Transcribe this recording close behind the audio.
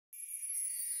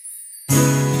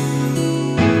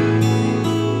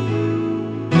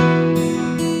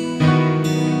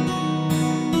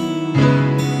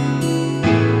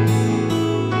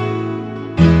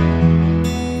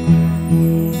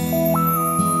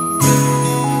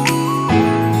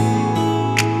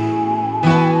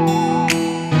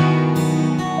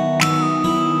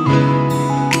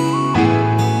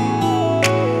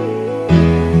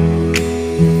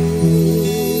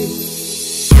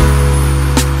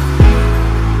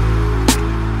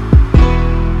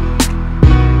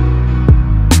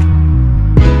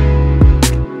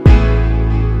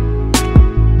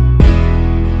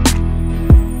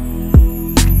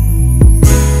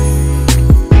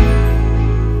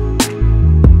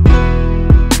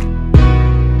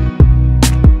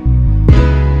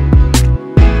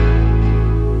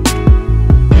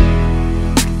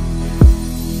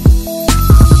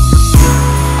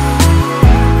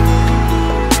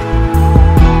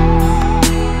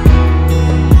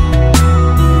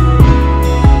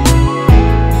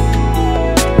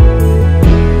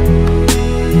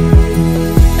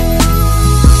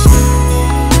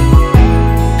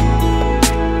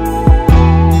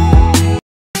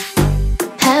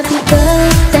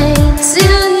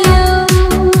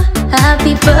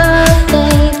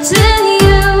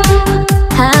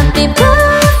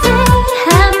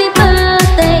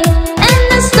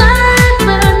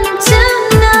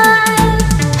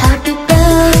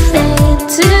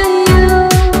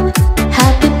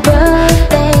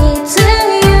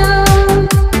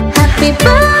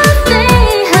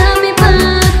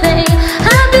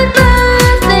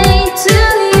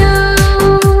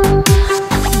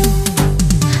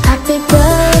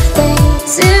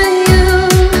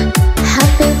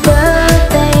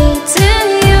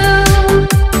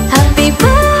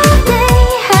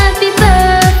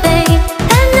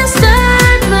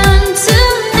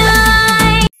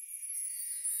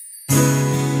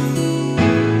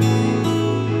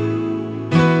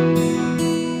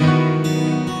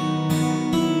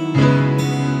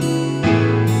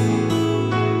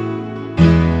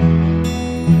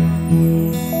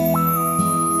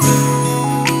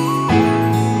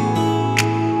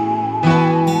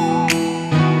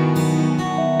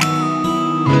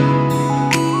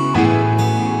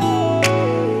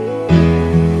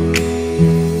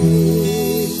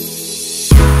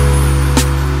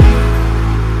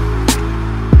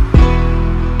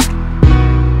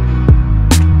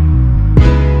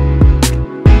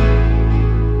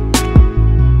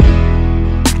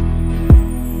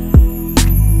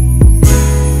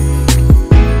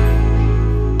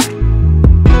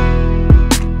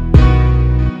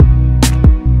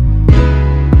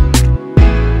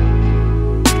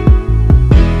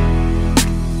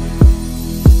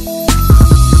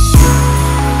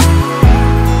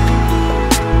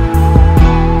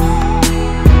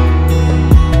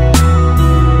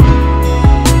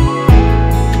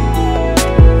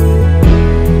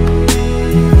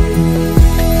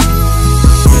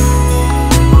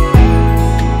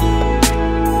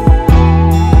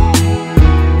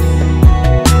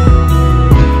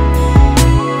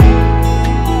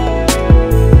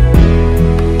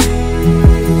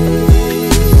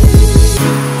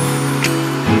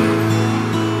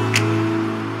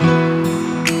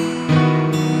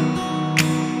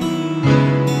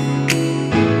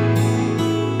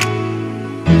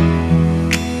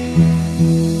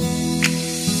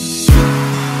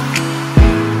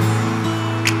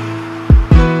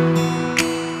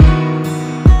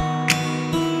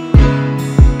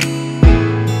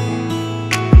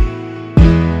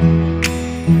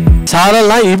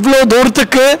சாரெல்லாம் இவ்வளோ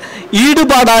தூரத்துக்கு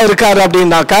ஈடுபாடாக இருக்கார்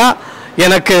அப்படின்னாக்கா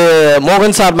எனக்கு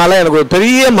மோகன் சார் மேலே எனக்கு ஒரு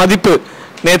பெரிய மதிப்பு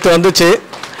நேற்று வந்துச்சு.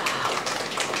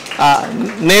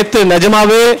 நேற்று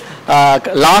நிஜமாவே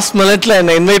லாஸ்ட் மினிட்ல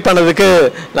என்னை இன்வைட் பண்ணதுக்கு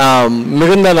நான்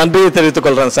மிகுந்த நன்றியை தெரிவித்துக்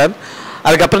கொள்கிறேன் சார்.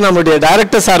 அதுக்கப்புறம் நம்மளுடைய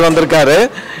டைரக்டர் சார் வந்திருக்காரு.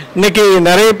 இன்னைக்கு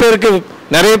நிறைய பேர்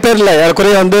இல்லை,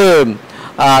 ஏறக்குறைய வந்து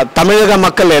தமிழக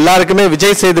மக்கள் எல்லாருக்குமே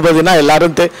விஜய் சேதுபதினா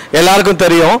எல்லாருக்கும்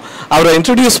தெரியும். அவரை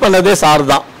இன்ட்ரடியூஸ் பண்ணதே சார்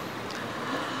தான்,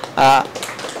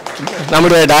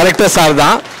 நம்முடைய டைரக்டர் சார்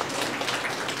தான்.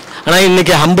 ஆனால்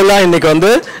இன்னைக்கு ஹம்புலாக இன்னைக்கு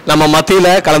வந்து நம்ம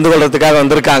மத்தியில் கலந்து கொள்றதுக்காக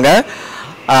வந்திருக்காங்க.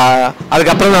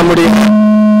 அதுக்கப்புறம் நம்முடைய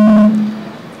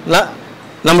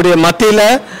மத்தியில்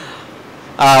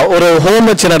ஒரு ஹோம்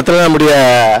வச்ச நேரத்தில் நம்முடைய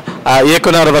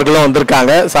இயக்குனர் அவர்களும்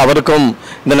வந்திருக்காங்க. அவருக்கும்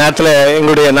இந்த நேரத்தில்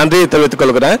எங்களுடைய நன்றியை தெரிவித்துக்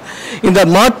கொள்கிறேன். இந்த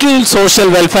மார்டில்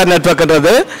சோஷியல் வெல்ஃபேர்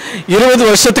நெட்வொர்க்ன்றது 20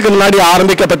 வருஷத்துக்கு முன்னாடி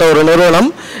ஆரம்பிக்கப்பட்ட ஒரு நிறுவனம்.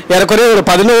 ஏறக்குறைய ஒரு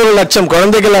 11 லட்சம்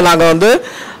குழந்தைகளை நாங்கள் வந்து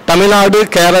தமிழ்நாடு,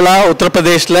 கேரளா,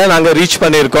 உத்தரப்பிரதேஷில் நாங்கள் ரீச்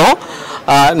பண்ணியிருக்கோம்.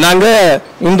 நாங்கள்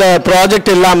இந்த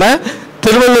ப்ராஜெக்ட் இல்லாமல்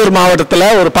திருவள்ளூர் மாவட்டத்தில்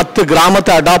ஒரு 10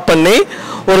 கிராமத்தை அடாப்ட் பண்ணி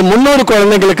ஒரு 300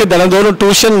 குழந்தைங்களுக்கு தினந்தோறும்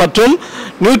டியூஷன் மற்றும்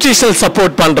நியூட்ரிஷனல்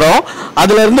சப்போர்ட் பண்ணுறோம்.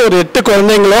 அதுலேருந்து ஒரு 8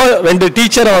 குழந்தைங்களும் 2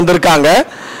 டீச்சரை வந்திருக்காங்க.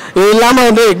 இது இல்லாமல்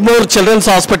வந்து எக்மோர்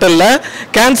சில்ட்ரன்ஸ் ஹாஸ்பிட்டலில்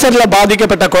கேன்சரில்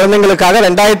பாதிக்கப்பட்ட குழந்தைங்களுக்காக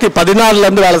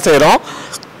 2014 வேலை செய்கிறோம்.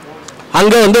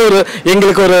 அங்கே வந்து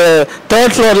எங்களுக்கு ஒரு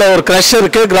 3rd ஃப்ளோரில் ஒரு க்ரஷ்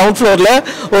இருக்குது, கிரவுண்ட் ஃப்ளோரில்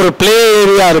ஒரு ப்ளே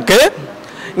ஏரியா இருக்குது.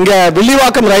 இங்கே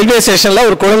வில்லிவாக்கம் ரயில்வே ஸ்டேஷனில்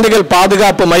ஒரு குழந்தைகள்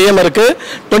பாதுகாப்பு மையம் இருக்குது.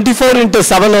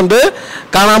 24/7 வந்து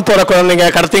காணாமல் போகிற குழந்தைங்க,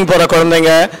 கடத்திங்க போகிற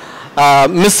குழந்தைங்க,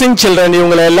 மிஸ்ஸிங் சில்ட்ரன்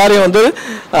இவங்களை எல்லாரையும் வந்து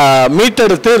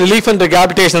மீட்டெடுத்து ரிலீஃப் அண்ட்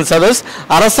ரிஹாபிலிட்டேஷன் சர்வீஸ்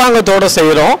அரசாங்கத்தோடு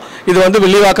செய்கிறோம். இது வந்து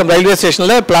வில்லிவாக்கம் ரயில்வே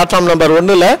ஸ்டேஷனில் பிளாட்ஃபார்ம் நம்பர்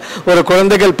 1ல் ஒரு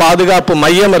குழந்தைகள் பாதுகாப்பு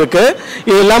மையம் இருக்குது.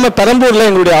 இது இல்லாமல் பெரம்பூரில்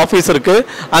எங்களுடைய ஆஃபீஸ் இருக்குது.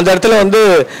 அந்த இடத்துல வந்து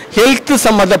ஹெல்த்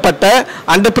சம்மந்தப்பட்ட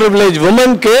அண்டர் ப்ரிவிலேஜ்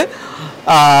உமனுக்கு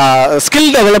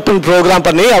ஸ்கில் டெவலப்மெண்ட் ப்ரோக்ராம்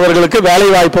பண்ணி அவர்களுக்கு வேலை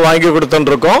வாய்ப்பு வாங்கி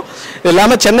கொடுத்துருக்கோம். இது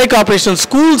இல்லாமல் சென்னை கார்பரேஷன்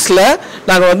ஸ்கூல்ஸில்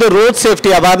நாங்கள் வந்து ரோட்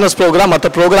சேஃப்டி அவேர்னஸ் ப்ரோக்ராம் மற்ற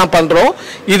ப்ரோக்ராம் பண்ணுறோம்.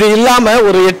 இது இல்லாமல்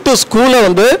ஒரு 8 ஸ்கூலை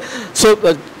வந்து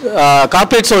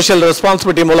கார்பரேட் சோஷியல்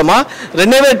ரெஸ்பான்சிபிலிட்டி மூலமாக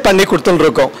ரெனோவேட் பண்ணி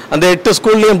கொடுத்துருக்கோம். அந்த 8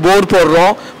 ஸ்கூல்லையும் போர்டு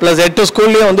போடுறோம். ப்ளஸ் 8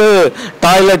 ஸ்கூல்லையும் வந்து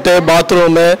டாய்லெட்டு,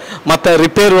 பாத்ரூமு, மற்ற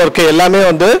ரிப்பேர் ஒர்க்கு எல்லாமே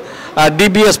வந்து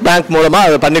டிபிஎஸ் பேங்க் மூலமாக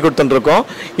அதை பண்ணி கொடுத்துருக்கோம்.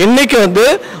 இன்றைக்கி வந்து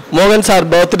மோகன் சார்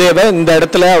பர்த்டேவை இந்த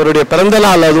இடத்துல அவருடைய பிறந்த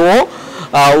நாள் அதுவும்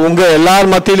உங்கள் எல்லார்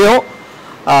மத்தியிலையும்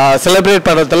செலிப்ரேட்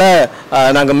பண்ணுறதுல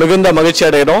நாங்கள் மிகுந்த மகிழ்ச்சி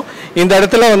அடைகிறோம். இந்த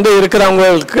இடத்துல வந்து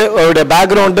இருக்கிறவங்களுக்கு அவருடைய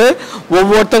பேக்ரவுண்டு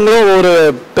ஒவ்வொருத்தங்களும் ஒரு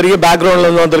பெரிய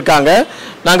பேக்ரவுண்ட்லேருந்து வந்திருக்காங்க.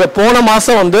 நாங்கள் போன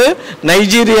மாதம் வந்து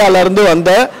நைஜீரியாவிலேருந்து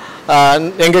வந்த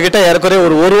எங்ககிட்ட ஏறக்குறைய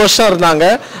ஒரு வருஷம் இருந்தாங்க.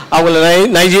 அவங்கள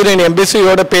நைஜீரியன்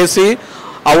எம்பிசியோடு பேசி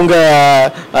அவங்க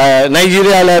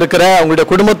நைஜீரியாவில் இருக்கிற அவங்களுடைய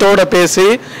குடும்பத்தோடு பேசி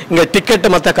இங்கே டிக்கெட்டு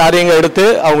மற்ற காரியங்கள் எடுத்து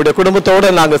அவங்களுடைய குடும்பத்தோடு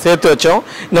நாங்கள் சேர்த்து வச்சோம்.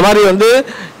 இந்த மாதிரி வந்து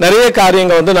நிறைய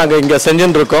காரியங்கள் வந்து நாங்கள் இங்கே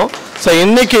செஞ்சுட்டுருக்கோம். ஸோ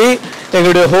இன்றைக்கி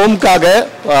எங்களுடைய ஹோம்காக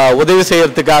உதவி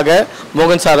செய்கிறதுக்காக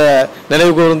மோகன் சாரை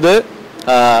நினைவு கூர்ந்து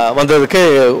வந்ததுக்கு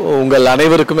உங்கள்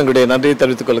அனைவருக்கும் எங்களுடைய நன்றியை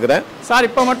தெரிவித்துக் கொள்கிறேன். சார்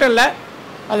இப்போ மட்டும் இல்லை,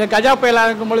 அது கஜா புயலாக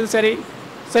இருக்கும் பொழுதும் சரி,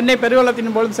 சென்னை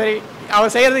பெருவெள்ளத்தின் பொழுதும் சரி,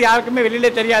 அவர் செய்கிறது யாருக்குமே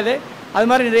வெளியிலே தெரியாது. அது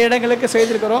மாதிரி நிறைய இடங்களுக்கு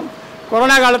செய்திருக்கிறோம்.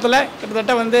 கொரோனா காலத்தில்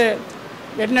கிட்டத்தட்ட வந்து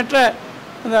எண்ணற்ற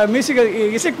அந்த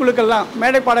இசைக்குழுக்கள்லாம்,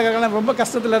 மேடை பாடகர்கள்லாம் ரொம்ப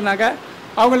கஷ்டத்தில் இருந்தாங்க.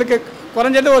 அவங்களுக்கு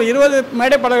குறைஞ்சது ஒரு 20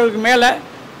 மேடை பாடகர்களுக்கு மேலே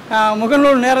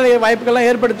முகநூல் நேரலை வாய்ப்புகள்லாம்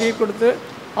ஏற்படுத்தி கொடுத்து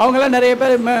அவங்களாம் நிறைய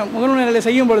பேர் முகநூல் நேரலை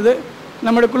செய்யும் பொழுது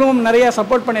நம்மளுடைய குழுமம் நிறைய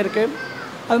சப்போர்ட் பண்ணியிருக்கு.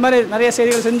 அது மாதிரி நிறைய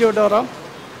செய்திகள் செஞ்சு விட்டு வரோம்.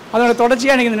 அதோட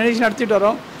தொடர்ச்சியாக நீங்கள் இந்த நிகழ்ச்சி நடத்திட்டு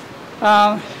வரோம்.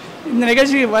 இந்த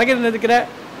நிகழ்ச்சி வரைக்கிற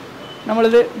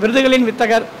நம்மளது விருதுகளின்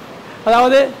வித்தகர்,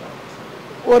 அதாவது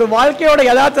ஒரு வாழ்க்கையோட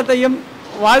யதார்த்தத்தையும்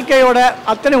வாழ்க்கையோட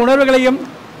அத்தனை உணர்வுகளையும்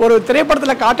ஒரு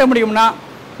திரைப்படத்தில் காட்ட முடியும்னா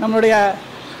நம்மளுடைய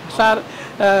சார்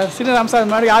ஸ்ரீராம் சார்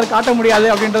முன்னாடி யாரும் காட்ட முடியாது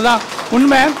அப்படின்றது தான்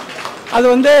உண்மை. அது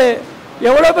வந்து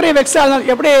எவ்வளோ பெரிய வெக்ஸாக இருந்தாலும்,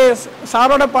 எப்படி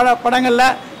சாரோட படங்களில்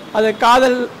அது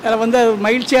காதல் வந்து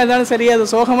மகிழ்ச்சியாக இருந்தாலும் சரி, அது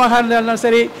சோகமாக இருந்தாலும்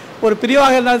சரி, ஒரு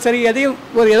பிரிவாக இருந்தாலும் சரி, எதையும்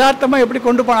ஒரு யதார்த்தமாக எப்படி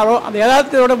கொண்டு போனாரோ அந்த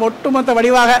யதார்த்தத்தோட ஒட்டுமொத்த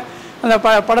வடிவாக அந்த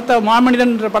படத்தை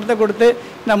மாமனிதன்ற படத்தை கொடுத்து,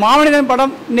 இந்த மாமனிதன்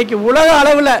படம் இன்றைக்கி உலக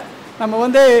அளவில் நம்ம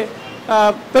வந்து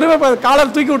பெருமை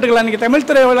காலர் தூக்கி விட்டுக்கலாம். இன்றைக்கி தமிழ்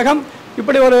திரையுலகம்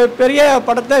இப்படி ஒரு பெரிய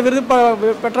படத்தை விருது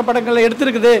பெற்ற படங்களை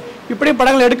எடுத்துருக்குது, இப்படியும்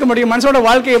படங்களை எடுக்க முடியும், மனுஷனோட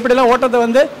வாழ்க்கை எப்படிலாம் ஓட்டத்தை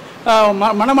வந்து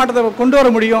மனமாட்டத்தை கொண்டு வர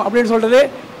முடியும் அப்படின்னு சொல்கிறது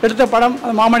எடுத்த படம்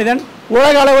அது மாமனிதன்.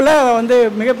 உலக அளவில் வந்து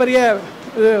மிகப்பெரிய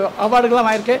அவார்டுகள்லாம்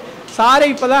வாங்கியிருக்கு. சாரை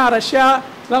இப்போ தான்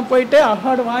ரஷ்யாலாம் போயிட்டு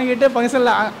அவார்டு வாங்கிட்டு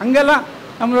ஃபங்க்ஷனில் அங்கெல்லாம்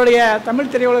நம்மளுடைய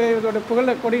தமிழ் திரையுலகத்தோட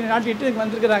புகழை கொடி நாட்டிட்டு இங்கே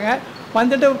வந்திருக்கிறாங்க.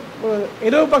 வந்துட்டு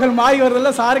இரவு பகல் மாறி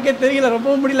வரதில்ல, சாருக்கே தெரியல,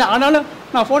 ரொம்பவும் முடியல. ஆனாலும்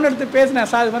நான் ஃபோன் எடுத்து பேசினேன்,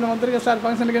 சார் இது மாதிரி வந்திருக்கேன் சார்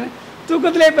ஃபங்க்ஷனுக்குன்னு.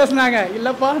 தூக்கத்திலே பேசினாங்க.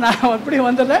 இல்லைப்பா நான் அப்படி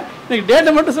வந்துடுறேன், எனக்கு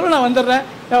டேட்டை மட்டும் சொல்ல நான் வந்துடுறேன்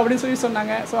அப்படின்னு சொல்லி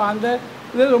சொன்னாங்க. ஸோ அந்த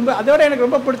இது ரொம்ப அதோட எனக்கு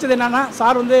ரொம்ப பிடிச்சது என்னென்னா,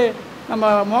 சார் வந்து நம்ம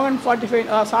மோகன் 45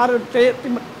 சார்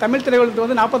தமிழ் திரையுலகத்துக்கு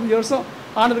வந்து 45 வருஷம்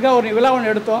ஆனதுக்காக ஒரு விழா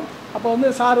ஒன்று எடுத்தோம். அப்போ வந்து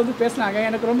சார் வந்து பேசினாங்க.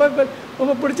 எனக்கு ரொம்ப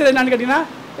ரொம்ப பிடிச்சது என்னன்னு கேட்டிங்கன்னா,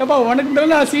 எப்போ உனக்கு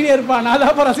மட்டும் நான் சீனியர் இருப்பான், நான்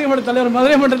தான் ரசிகர் மன்ற தலைவர்,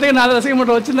 மதுரை மன்றத்துக்கு நான் ரசிகர்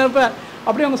மன்றம் வச்சுருந்தப்ப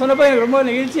அப்படி அவங்க சொன்னப்போ எனக்கு ரொம்ப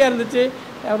நெகிழ்ச்சியாக இருந்துச்சு,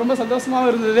 ரொம்ப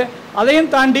சந்தோஷமாகவும் இருந்தது.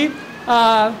 அதையும் தாண்டி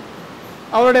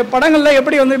அவருடைய படங்களில்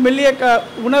எப்படி வந்து மெல்லிய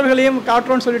உணர்வுகளையும்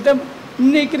காட்டுறோன்னு சொல்லிட்டு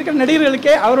இன்றைக்கி இருக்கிற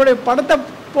நடிகர்களுக்கே அவருடைய படத்தை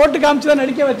போட்டு காமிச்சு தான்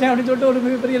நடிக்க வச்சேன் அப்படின்னு சொல்லிட்டு ஒரு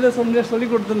மிகப்பெரிய இதை சொல்லி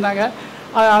கொடுத்துருந்தாங்க.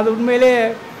 அது உண்மையிலே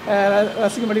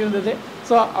ரசிக்கும்படி இருந்தது.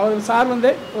 ஸோ அவர் சார் வந்து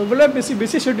இவ்வளோ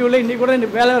பிஸி ஷெட்யூலில் இன்றைக்கி கூட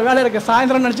வேலை இருக்க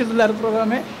சாயந்தரம் நினச்சிட்டு இருந்தார்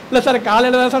ப்ரோக்ராமே. இல்லை சார்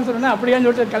காலையில் தான் சார் சொன்னேன், அப்படியான்னு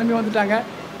சொல்லிட்டு கிளம்பி வந்துட்டாங்க.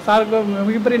 சாருக்கு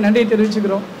மிகப்பெரிய நன்றியை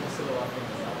தெரிவிச்சுக்கிறோம்.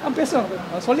 பேசுகிறோம்,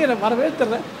 சொல்லிடுறேன்,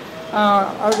 வரவேற்றுறேன்.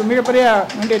 அதுக்கு மிகப்பெரிய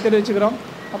நன்றியை தெரிவிச்சுக்கிறோம்.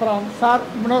 அப்புறம் சார்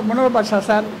முனவர் பாட்ஷா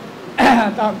சார்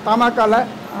தமாகாவில்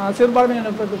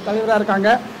சிறுபான்மையின தலைவராக இருக்காங்க.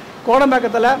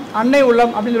 கோடம்பாக்கத்தில் அன்னை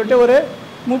உள்ளம் அப்படின்னு சொல்லிட்டு ஒரு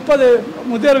 30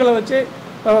 முதியோர்களை வச்சு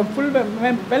ஃபுல்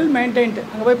வெல் மெயின்டைன்டு.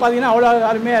 அங்கே போய் பார்த்தீங்கன்னா அவ்வளோ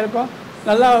அருமையாக இருக்கும்.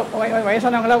 நல்லா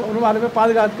வயசானவங்களாம் ரொம்ப அருமையாக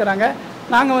பாதுகாத்துக்கிறாங்க.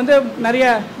 நாங்கள் வந்து நிறைய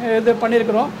இது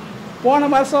பண்ணியிருக்கிறோம். போன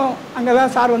மாதம் அங்கே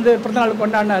தான் சார் வந்து பிறந்தநாள்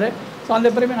கொண்டாடினார். ஸோ அந்த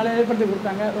பெருமை நல்லா ஏற்படுத்தி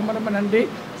கொடுத்தாங்க. ரொம்ப ரொம்ப நன்றி.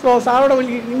 ஸோ சாரோட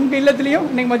இங்கே இல்லத்துலேயும்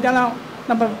இன்றைக்கி மத்தியானம்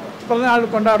நம்ம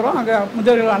பிறந்தநாள் கொண்டாடுறோம். அங்கே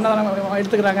முதியோர்கள் அன்னதானம்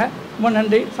எடுத்துக்கிறாங்க. ரொம்ப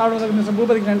நன்றி. சாரோட மிஸ்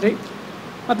பூபதிக்கு நன்றி.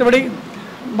 மற்றபடி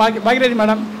பாக்யராஜ்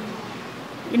மேடம்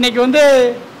இன்றைக்கி வந்து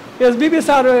எஸ்பிபி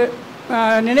சார்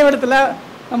நினைவிடத்தில்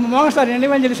நம்ம மோகன் சார்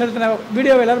நினைவஞ்சலி செலுத்தின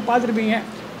வீடியோவை எல்லோரும் பார்த்துருப்பீங்க.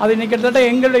 அது இன்றைக்கி கிட்டத்தட்ட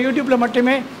எங்களோட யூடியூப்பில்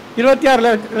மட்டுமே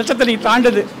 26 லட்சத்தை நீ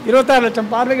தாண்டுது, 26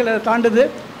 லட்சம் பார்வைகளை தாண்டுது.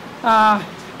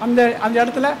 அந்த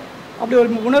இடத்துல அப்படி ஒரு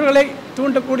உணர்வுகளை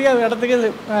தூண்டக்கூடிய ஒரு இடத்துக்கு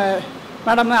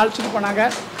மேடம் தான் அழைச்சிட்டு போனாங்க.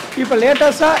 இப்போ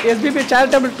லேட்டஸ்ட்டாக எஸ்பிபி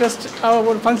சேரிட்டபிள் ட்ரஸ்ட்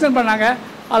ஒரு ஃபங்க்ஷன் பண்ணாங்க.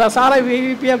 அதை சாரை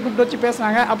விவிபியாக கூப்பிட்டு வச்சு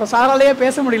பேசினாங்க. அப்போ சாராலேயே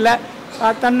பேச முடியல,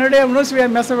 தன்னுடைய உணர்ச்சி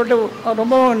மெசப்பட்டு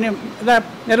ரொம்ப இதாக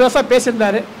நெர்வஸாக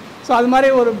பேசியிருந்தார். ஸோ அது மாதிரி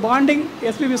ஒரு பாண்டிங்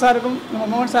எஸ்பிபி சாருக்கும் நம்ம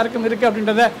மோகன் சாருக்கும் இருக்குது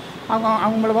அப்படின்றத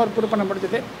அவங்க மூலமாக ஒரு ப்ரூவ் பண்ண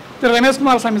முடிஞ்சது. திரு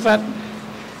ரமேஷ்குமார் சாமி சார்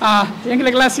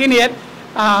எங்களுக்கெல்லாம் சீனியர்.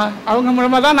 அவங்க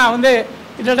மூலமாக தான் நான் வந்து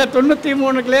கிட்டத்தட்ட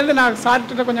 93லேருந்து நான்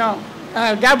சார்கிட்ட கொஞ்சம்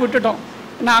கேப் விட்டுட்டோம்.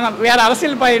 நாங்கள் வேறு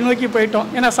அரசியல் பாதையை நோக்கி போயிட்டோம்.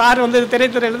 ஏன்னா சார் வந்து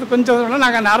திரைத்துறையிலேருந்து கொஞ்சம்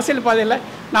நாங்கள் அந்த அரசியல் பாதையில்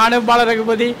நானும்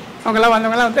பாலரகுபதி அவங்கெல்லாம்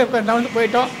வந்தவங்களாம் வந்து இப்போ வந்து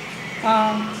போயிட்டோம்.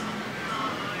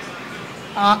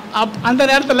 அந்த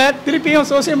நேரத்தில் திருப்பியும்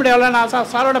சோசியல் மீடியாவில் நான்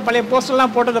சாரோட பழைய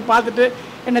போஸ்டர்லாம் போட்டதை பார்த்துட்டு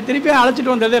என்னை திருப்பியும்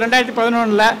அழைச்சிட்டு வந்தது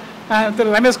 2011 திரு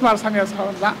ரமேஷ்குமார் சாமி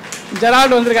அவர் தான்.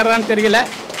 ஜெரால்டு வந்திருக்காரான்னு தெரியல.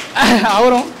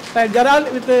 அவரும்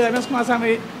ஜெரால்டு வித் ரமேஷ்குமார்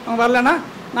சாமி அவங்க வரலன்னா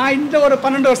நான் இந்த ஒரு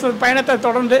 12 வருஷ பயணத்தை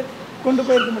தொடர்ந்து கொண்டு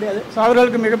போயிருக்க முடியாது. ஸோ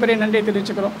அவர்களுக்கு மிகப்பெரிய நன்றியை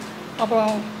தெரிவிச்சுக்கிறோம்.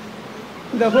 அப்புறம்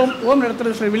இந்த ஹோம்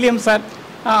நடத்துகிற சார் வில்லியம் சார்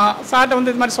சார்கிட்ட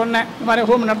வந்து இது மாதிரி சொன்னேன், இந்த மாதிரி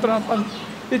ஹோம் நடத்துகிறோம்.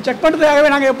 இது செக் பண்ணுறதுக்காகவே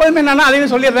நாங்கள் எப்போதுமே என்னென்னா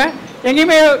அதையும் சொல்லிடுறேன்,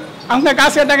 எங்கேயுமே அவங்க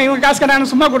காசு கேட்டாங்க இவங்க காசு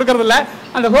கேட்டாங்கன்னு சும்மா கொடுக்கறதில்ல.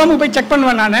 அந்த ஹோமுக்கு போய் செக்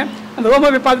பண்ணுவேன் நான். அந்த ஹோமை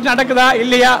போய் பார்த்துட்டு நடக்குதா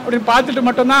இல்லையா அப்படின்னு பார்த்துட்டு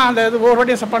மட்டும்தான் அந்த இது ஒரு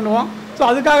வாட்டியும் பண்ணுவோம். ஸோ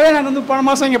அதுக்காகவே நாங்கள் வந்து போன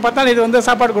மாதம் இங்கே 10ஆம் தேதி வந்து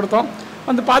சாப்பாடு கொடுத்தோம்.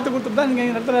 வந்து பார்த்து கொடுத்துட்டு தான்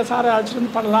நீங்கள் இடத்துல சாரை அழைச்சிட்டு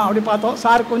வந்து பண்ணலாம் அப்படி பார்த்தோம்.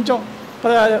 சார் கொஞ்சம்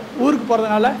இப்போ ஊருக்கு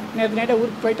போகிறதுனால நேற்று நைட்டே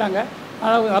ஊருக்கு போயிட்டாங்க,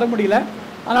 அதனால் வர முடியல.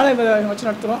 அதனால் இதை வச்சு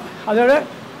நடத்துகிறோம். அதோட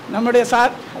நம்முடைய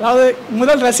சார் அதாவது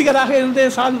முதல் ரசிகராக இருந்து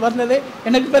சார் வந்தது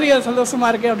எனக்கு பெரிய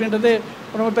சந்தோஷமாக இருக்குது அப்படின்றது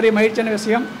ரொம்ப பெரிய மகிழ்ச்சியான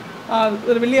விஷயம்.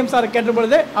 வில்லியம் சார்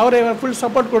கேட்டபொழுது அவர் ஃபுல்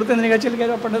சப்போர்ட் கொடுத்து இந்த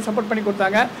நிகழ்ச்சியில் பண்ணி சப்போர்ட் பண்ணி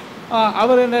கொடுத்தாங்க.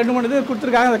 அவர் 2-3 இது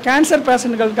கொடுத்துருக்காங்க. அந்த கேன்சர்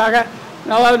பேஷண்ட்களுக்காக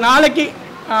அதாவது நாளைக்கு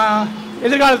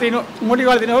எதிர்காலத்தை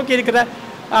முடிவு நோக்கி இருக்கிற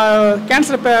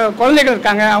கேன்சர் குழந்தைகள்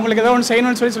இருக்காங்க, அவங்களுக்கு ஏதோ ஒன்று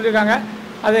செய்யணும்னு சொல்லியிருக்காங்க.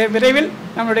 அது விரைவில்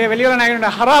நம்மளுடைய வெளியுறவு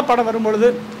நாயகனுடைய ஹரா படம் வரும்பொழுது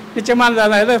நிச்சயமாக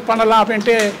அந்த இதை பண்ணலாம்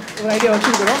அப்படின்ட்டு ஒரு ஐடியா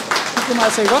வச்சுருக்கிறோம். நிச்சயமாக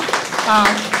செய்வோம்.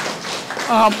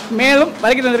 மேலும்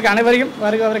வருகை தந்திருக்க அனைவரையும்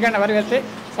வருகை வரவேற்று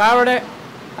சாரோட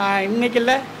இன்றைக்கி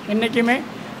இல்லை என்றைக்குமே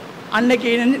அன்னைக்கு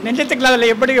நெஞ்சத்துக்குள்ள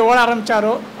அதில் எப்படி ஓட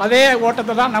ஆரம்பித்தாரோ அதே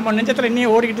ஓட்டத்தை தான் நம்ம நெஞ்சத்தில்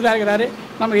இன்னும் ஓடிக்கிட்டு தான் இருக்கிறாரு.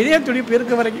 நம்ம இதே துடிப்பு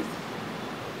இருக்கும் வரைக்கும்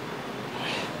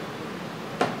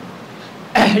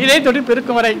இதே துடிப்பு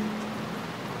இருக்கும் வரை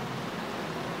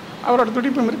அவரோட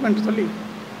துடிப்பும் இருக்கும் என்று சொல்லி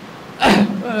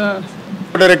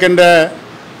இருக்கின்ற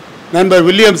நண்பர்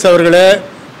வில்லியம்ஸ் அவர்களே,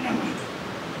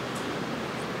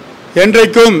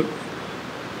 என்றைக்கும்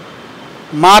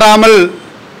மாறாமல்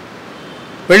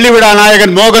வெள்ளிவிழா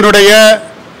நாயகன் மோகனுடைய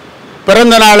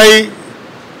பிறந்த நாளை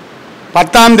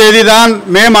 10ஆம் தேதி தான்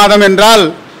மே மாதம் என்றால்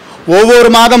ஒவ்வொரு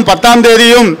மாதம் 10ஆம்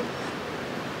தேதியும்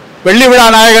வெள்ளிவிழா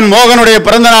நாயகன் மோகனுடைய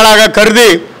பிறந்த நாளாக கருதி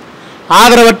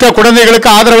ஆதரவற்ற குழந்தைகளுக்கு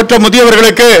ஆதரவற்ற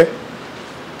முதியவர்களுக்கு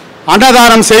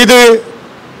அன்னதானம் செய்து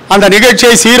அந்த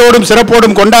நிகழ்ச்சியை சீரோடும்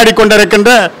சிறப்போடும் கொண்டாடி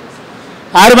கொண்டிருக்கின்ற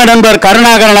அருமை நண்பர்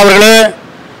கருணாகரன் அவர்களே,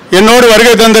 என்னோடு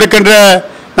வருகை தந்திருக்கின்ற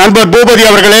நண்பர் பூபதி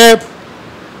அவர்களே,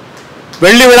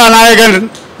 வெள்ளி விழா நாயகன்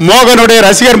மோகனுடைய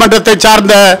ரசிகர் மன்றத்தை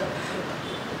சார்ந்த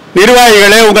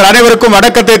நிர்வாகிகளே, உங்கள் அனைவருக்கும்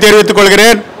வணக்கத்தை தெரிவித்துக்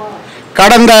கொள்கிறேன்.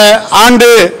 கடந்த ஆண்டு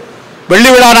வெள்ளி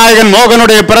விழா நாயகன்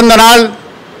மோகனுடைய பிறந்த நாள்,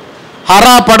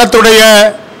 ஹரா படத்துடைய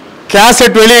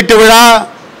கேசட் வெளியீட்டு விழா,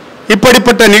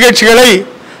 இப்படிப்பட்ட நிகழ்ச்சிகளை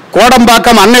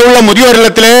கோடம்பாக்கம் அன்னை உள்ள முதியோர்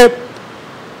இல்லத்திலே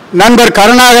நண்பர்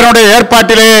கருணாகரனுடைய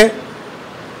ஏற்பாட்டிலே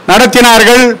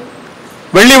நடத்தினார்கள்.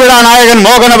 வெள்ளி விழா நாயகன்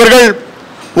மோகன் அவர்கள்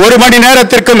 1 மணி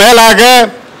நேரத்திற்கு மேலாக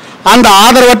அந்த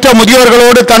ஆதரவற்ற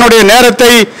முதியோர்களோடு தன்னுடைய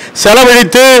நேரத்தை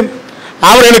செலவழித்து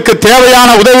அவர்களுக்கு தேவையான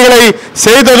உதவிகளை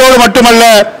செய்ததோடு மட்டுமல்ல,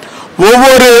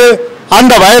 ஒவ்வொரு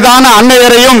அந்த வயதான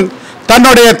அன்னையரையும்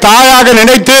தன்னுடைய தாயாக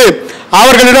நினைத்து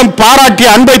அவர்களிடம் பாராட்டிய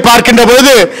அன்பை பார்க்கின்ற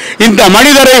பொழுது இந்த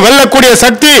மனிதரை வெல்லக்கூடிய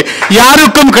சக்தி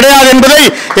யாருக்கும் கிடையாது என்பதை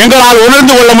எங்களால்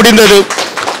உணர்ந்து கொள்ள முடிந்தது.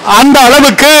 அந்த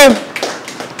அளவுக்கு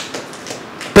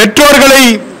பெற்றோர்களை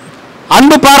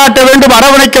அன்பு பாராட்ட வேண்டும்,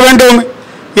 அரவணைக்க வேண்டும்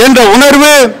என்ற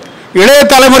உணர்வு இளைய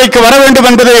தலைமுறைக்கு வர வேண்டும்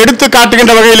என்பதை எடுத்து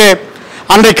காட்டுகின்ற வகையிலே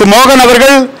அன்றைக்கு மோகன்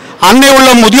அவர்கள் அன்னை உள்ள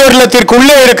முதியோர் இல்லத்திற்கு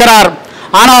உள்ளே இருக்கிறார்.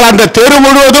 ஆனால் அந்த தெரு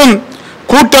முழுவதும்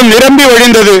கூட்டம் நிரம்பி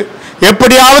வழிந்தது.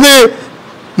 எப்படியாவது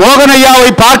மோகன் ஐயாவை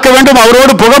பார்க்க வேண்டும்,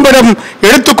 அவரோடு புகைப்படம்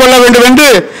எடுத்துக்கொள்ள வேண்டும் என்று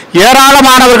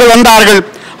ஏராளமானவர்கள் வந்தார்கள்.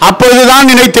 அப்பொழுதுதான்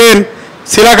நினைத்தேன்,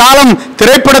 சில காலம்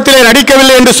திரைப்படத்திலே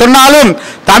நடிக்கவில்லை என்று சொன்னாலும்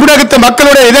தமிழகத்து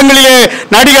மக்களுடைய இதங்களிலே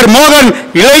நடிகர் மோகன்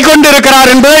இலை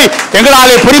கொண்டிருக்கிறார் என்பதை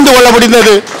எங்களாலே புரிந்து கொள்ள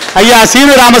முடிந்தது. ஐயா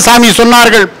சீனு ராமசாமி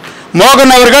சொன்னார்கள்,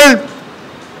 மோகன் அவர்கள்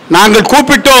நாங்கள்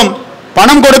கூப்பிட்டோம்,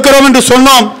 பணம் கொடுக்கிறோம் என்று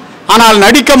சொன்னோம், ஆனால்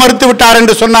நடிக்க மறுத்து விட்டார்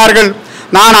என்று சொன்னார்கள்.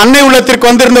 நான் அன்னை உள்ளத்திற்கு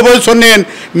வந்திருந்த போது சொன்னேன்,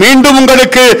 மீண்டும்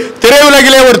உங்களுக்கு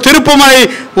திரையுலகிலே ஒரு திருப்புமுனை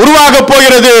உருவாக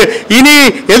போகிறது. இனி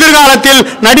எதிர்காலத்தில்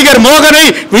நடிகர் மோகனை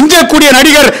விஞ்சக்கூடிய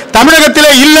நடிகர்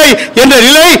தமிழகத்திலே இல்லை என்ற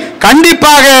நிலை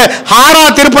கண்டிப்பாக ஹாரா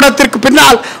திரைப்படத்திற்கு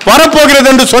பின்னால் வரப்போகிறது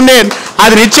என்று சொன்னேன்.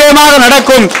 அது நிச்சயமாக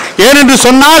நடக்கும். ஏனென்று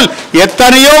சொன்னால்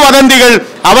எத்தனையோ வதந்திகள்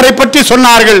அவரை பற்றி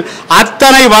சொன்னார்கள்.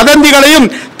 அத்தனை வதந்திகளையும்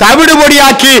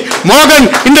தவிடுபொடியாக்கி மோகன்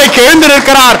இன்றைக்கு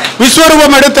எழுந்திருக்கிறார்,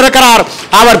 விஸ்வரூபம் எடுத்திருக்கிறார்.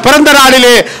 அவர் பிறந்த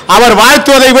நாளிலே அவர்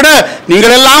வாழ்த்துவதை விட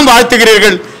நீங்கள் எல்லாம்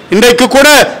வாழ்த்துகிறீர்கள். இன்றைக்கு கூட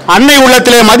அன்னை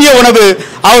உள்ளத்திலே மதிய உணவு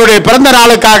அவருடைய பிறந்த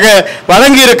நாளுக்காக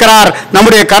வழங்கி இருக்கிறார்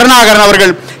நம்முடைய கருணாகரன்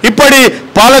அவர்கள். இப்படி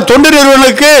பல தொண்டு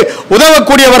நிறுவனங்களுக்கு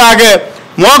உதவக்கூடியவராக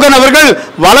மோகன் அவர்கள்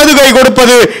வலது கை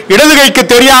கொடுப்பது இடது கைக்கு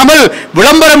தெரியாமல்,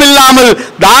 விளம்பரம் இல்லாமல்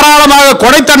தாராளமாக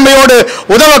கொடைத்தன்மையோடு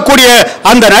உதவக்கூடிய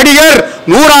அந்த நடிகர்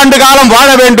 100 ஆண்டு காலம் வாழ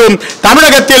வேண்டும்.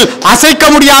 தமிழகத்தில் அசைக்க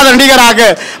முடியாத நடிகராக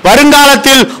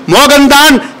வருங்காலத்தில்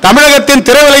மோகன்தான் தமிழகத்தின்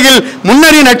திரையுலகில்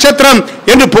முன்னணி நட்சத்திரம்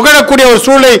என்று புகழக்கூடிய ஒரு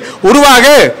சூழலை உருவாக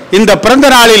இந்த பிறந்த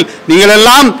நாளில் நீங்கள்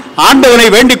எல்லாம் ஆண்டவனை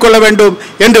வேண்டிக் கொள்ள வேண்டும்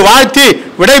என்று வாழ்த்தி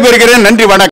விடைபெறுகிறேன். நன்றி, வணக்கம்.